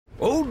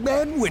Old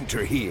Man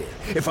Winter here.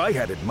 If I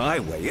had it my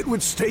way, it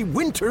would stay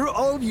winter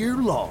all year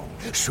long.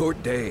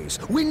 Short days,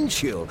 wind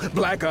chill,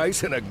 black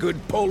ice, and a good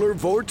polar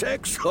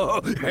vortex.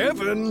 Oh,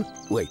 heaven!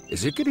 Wait,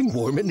 is it getting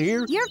warm in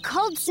here? Your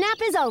cold snap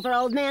is over,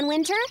 Old Man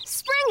Winter.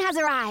 Spring has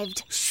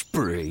arrived.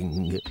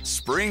 Spring.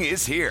 Spring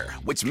is here,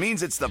 which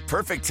means it's the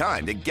perfect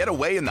time to get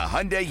away in the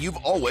Hyundai you've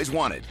always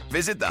wanted.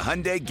 Visit the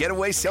Hyundai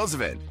Getaway Sales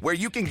Event, where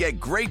you can get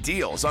great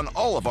deals on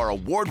all of our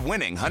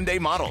award-winning Hyundai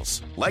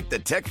models, like the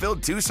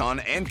tech-filled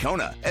Tucson and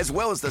Kona, as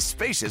well as the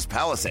spacious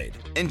Palisade.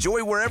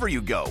 Enjoy wherever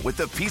you go with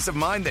the peace of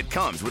mind that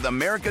comes with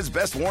America's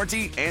best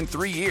warranty and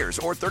 3 years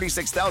or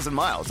 36,000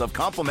 miles of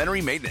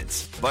complimentary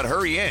maintenance. But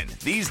hurry in,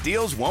 these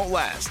deals won't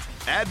last.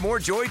 Add more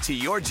joy to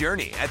your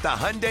journey at the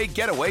Hyundai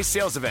Getaway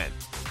Sales Event.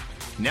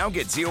 Now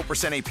get 0%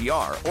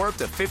 APR or up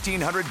to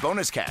 $1,500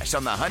 bonus cash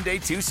on the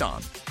Hyundai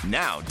Tucson.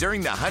 Now,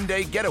 during the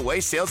Hyundai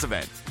Getaway Sales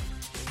Event.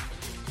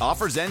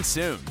 Offers end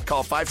soon.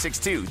 Call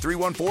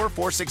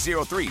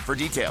 562-314-4603 for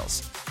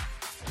details.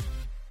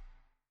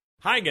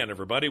 Hi again,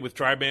 everybody. With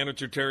Tribe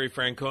Manager Terry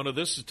Francona,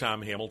 this is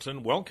Tom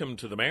Hamilton. Welcome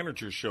to the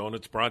Manager Show, and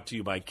it's brought to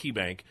you by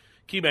KeyBank.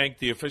 KeyBank,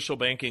 the official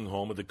banking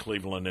home of the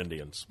Cleveland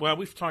Indians. Well,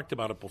 we've talked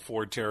about it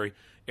before, Terry.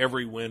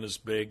 Every win is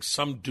big.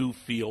 Some do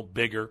feel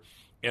bigger.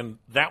 And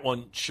that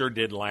one sure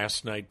did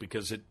last night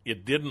because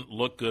it didn't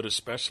look good,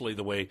 especially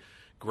the way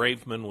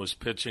Graveman was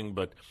pitching.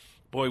 But,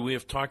 boy, we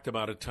have talked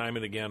about it time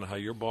and again how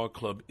your ball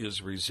club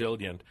is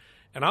resilient.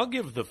 And I'll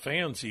give the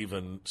fans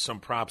even some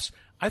props.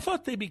 I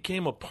thought they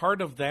became a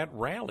part of that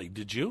rally.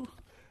 Did you?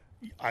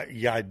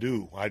 Yeah, I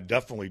do. I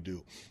definitely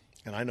do.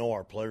 And I know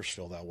our players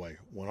feel that way.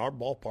 When our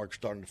ballpark's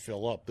starting to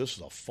fill up, this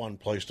is a fun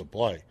place to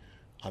play.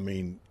 I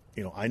mean,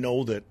 I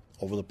know that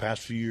over the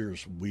past few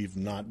years we've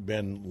not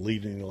been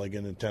leading the league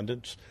in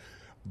attendance,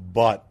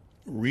 but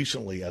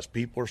recently as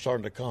people are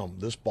starting to come,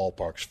 this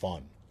ballpark's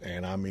fun.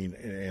 And I mean,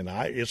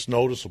 it's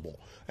noticeable.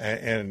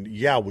 And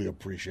yeah, we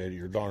appreciate it.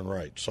 You're darn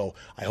right. So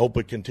I hope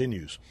it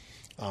continues.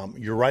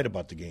 You're right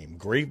about the game.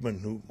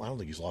 Graveman, who I don't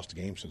think he's lost a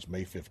game since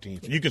May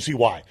 15th. You can see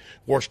why.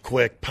 Works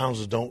quick,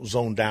 pounds the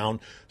zone down.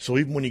 So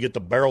even when you get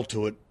the barrel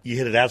to it, you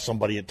hit it at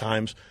somebody at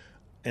times.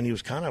 And he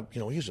was kind of, he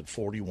was at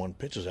 41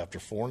 pitches after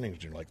 4 innings.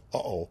 And you're like,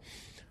 uh-oh.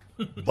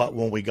 But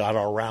when we got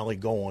our rally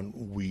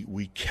going,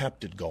 we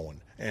kept it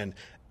going. And,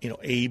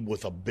 Abe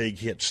with a big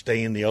hit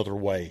staying the other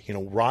way.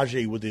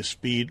 Rajai with his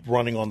speed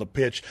running on the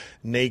pitch.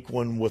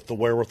 Naquin with the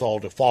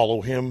wherewithal to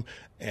follow him.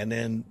 And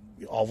then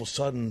all of a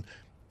sudden,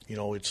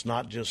 it's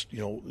not just,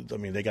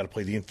 they got to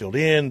play the infield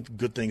in.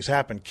 Good things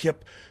happen.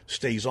 Kip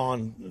stays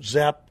on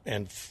Zepp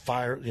and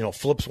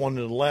flips one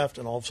to the left.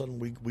 And all of a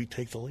sudden we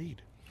take the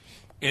lead.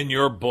 In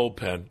your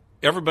bullpen,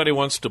 everybody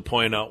wants to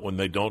point out when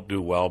they don't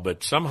do well,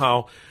 but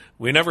somehow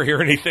we never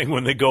hear anything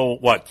when they go,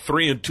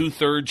 3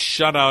 2/3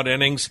 shutout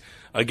innings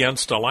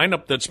against a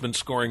lineup that's been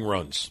scoring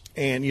runs.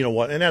 And you know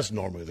what? And that's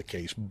normally the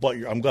case. But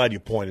I'm glad you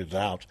pointed it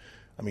out.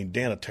 I mean,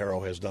 Dan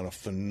Otero has done a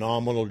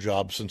phenomenal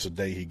job since the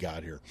day he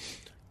got here.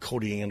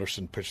 Cody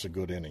Anderson pitched a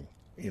good inning.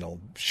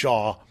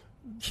 Shaw,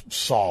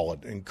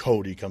 solid, and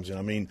Cody comes in.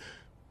 I mean,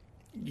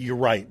 you're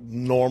right.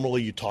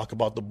 Normally you talk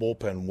about the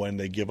bullpen when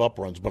they give up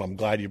runs, but I'm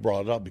glad you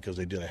brought it up because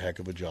they did a heck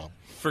of a job.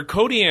 For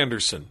Cody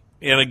Anderson,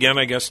 and again,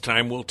 I guess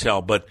time will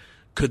tell, but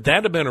could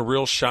that have been a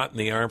real shot in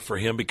the arm for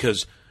him?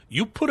 Because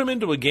you put him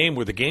into a game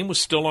where the game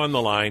was still on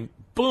the line,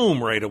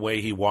 boom, right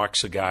away he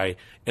walks a guy,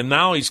 and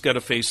now he's got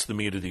to face the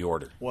meat of the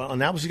order. Well,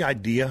 and that was the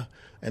idea,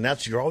 and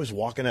you're always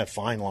walking that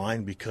fine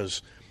line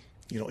because –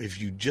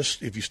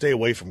 if you stay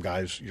away from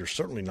guys, you're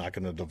certainly not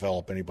going to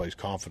develop anybody's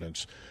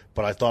confidence.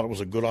 But I thought it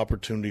was a good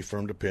opportunity for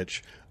him to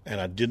pitch, and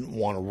I didn't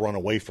want to run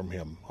away from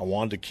him. I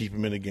wanted to keep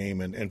him in the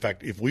game. And in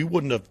fact, if we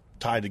wouldn't have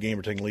tied the game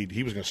or taken the lead,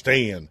 he was going to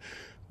stay in.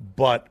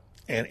 But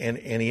and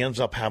he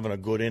ends up having a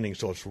good inning,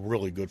 so it's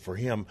really good for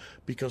him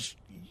because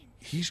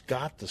he's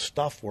got the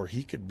stuff where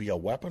he could be a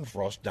weapon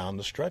for us down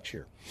the stretch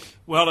here.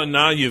 Well, and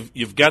now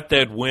you've got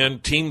that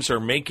win. Teams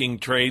are making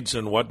trades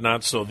and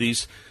whatnot, so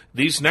these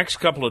next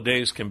couple of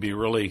days can be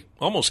really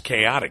almost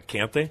chaotic,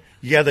 can't they?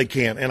 Yeah, they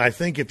can. And I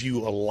think if you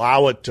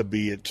allow it to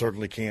be, it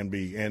certainly can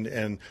be.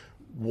 And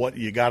what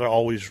you got to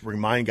always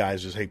remind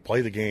guys is, hey,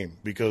 play the game.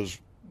 Because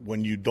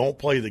when you don't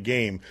play the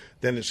game,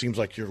 then it seems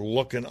like you're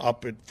looking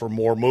up for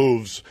more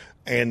moves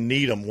and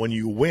need them. When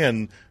you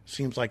win, it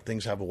seems like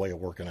things have a way of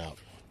working out.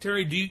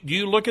 Terry, do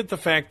you look at the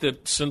fact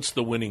that since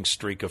the winning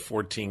streak of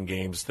 14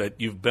 games that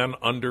you've been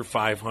under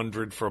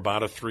 500 for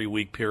about a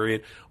 3-week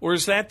period, or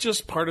is that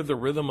just part of the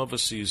rhythm of a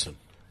season?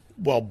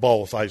 Well,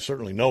 both. I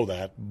certainly know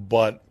that,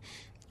 but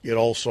it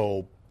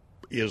also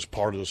is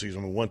part of the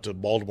season. We went to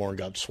Baltimore and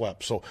got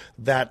swept, so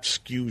that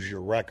skews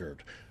your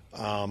record.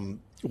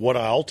 What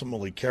I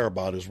ultimately care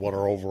about is what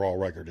our overall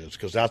record is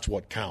because that's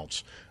what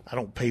counts. I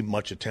don't pay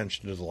much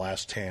attention to the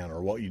last 10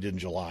 or what you did in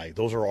July.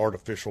 Those are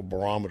artificial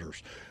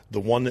barometers. The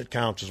one that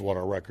counts is what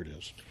our record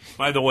is.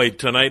 By the way,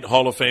 tonight,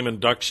 Hall of Fame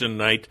induction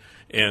night,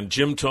 and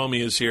Jim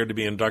Thome is here to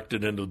be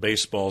inducted into the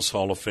baseball's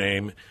Hall of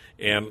Fame.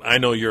 And I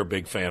know you're a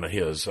big fan of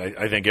his.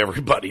 I think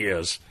everybody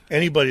is.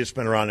 Anybody that's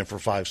been around him for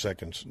 5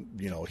 seconds,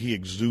 he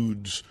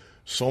exudes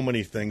so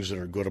many things that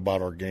are good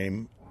about our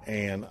game.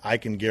 And I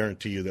can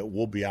guarantee you that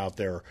we'll be out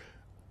there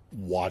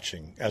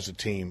watching as a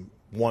team,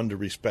 one, to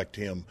respect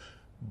him,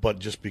 but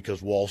just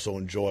because we'll also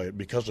enjoy it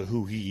because of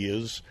who he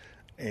is.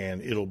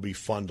 And it'll be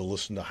fun to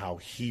listen to how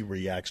he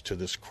reacts to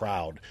this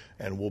crowd,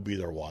 and we'll be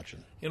there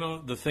watching. You know,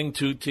 the thing,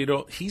 too,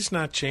 Tito, he's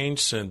not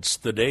changed since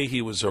the day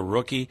he was a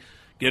rookie,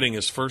 getting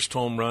his first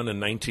home run in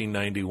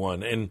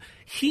 1991. And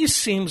he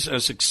seems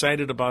as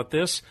excited about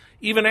this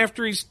even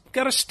after he's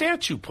got a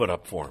statue put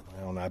up for him.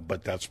 I don't know,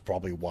 but that's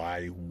probably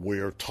why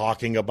we're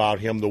talking about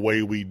him the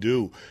way we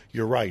do.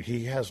 You're right.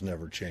 He has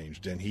never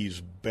changed, and he's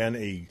been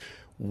a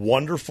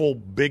wonderful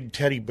big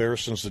teddy bear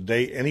since the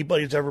day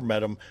anybody's ever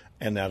met him,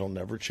 and that'll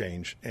never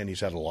change. And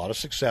he's had a lot of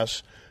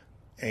success.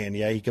 And,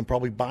 yeah, he can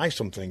probably buy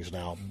some things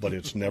now, but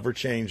it's never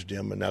changed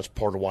him, and that's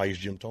part of why he's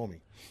Jim Thome.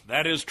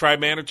 That is Tribe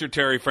Manager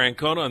Terry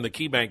Francona on the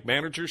KeyBank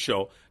Manager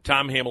Show.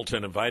 Tom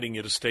Hamilton inviting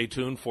you to stay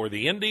tuned for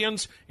the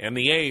Indians and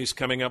the A's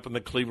coming up in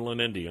the Cleveland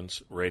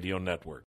Indians Radio Network.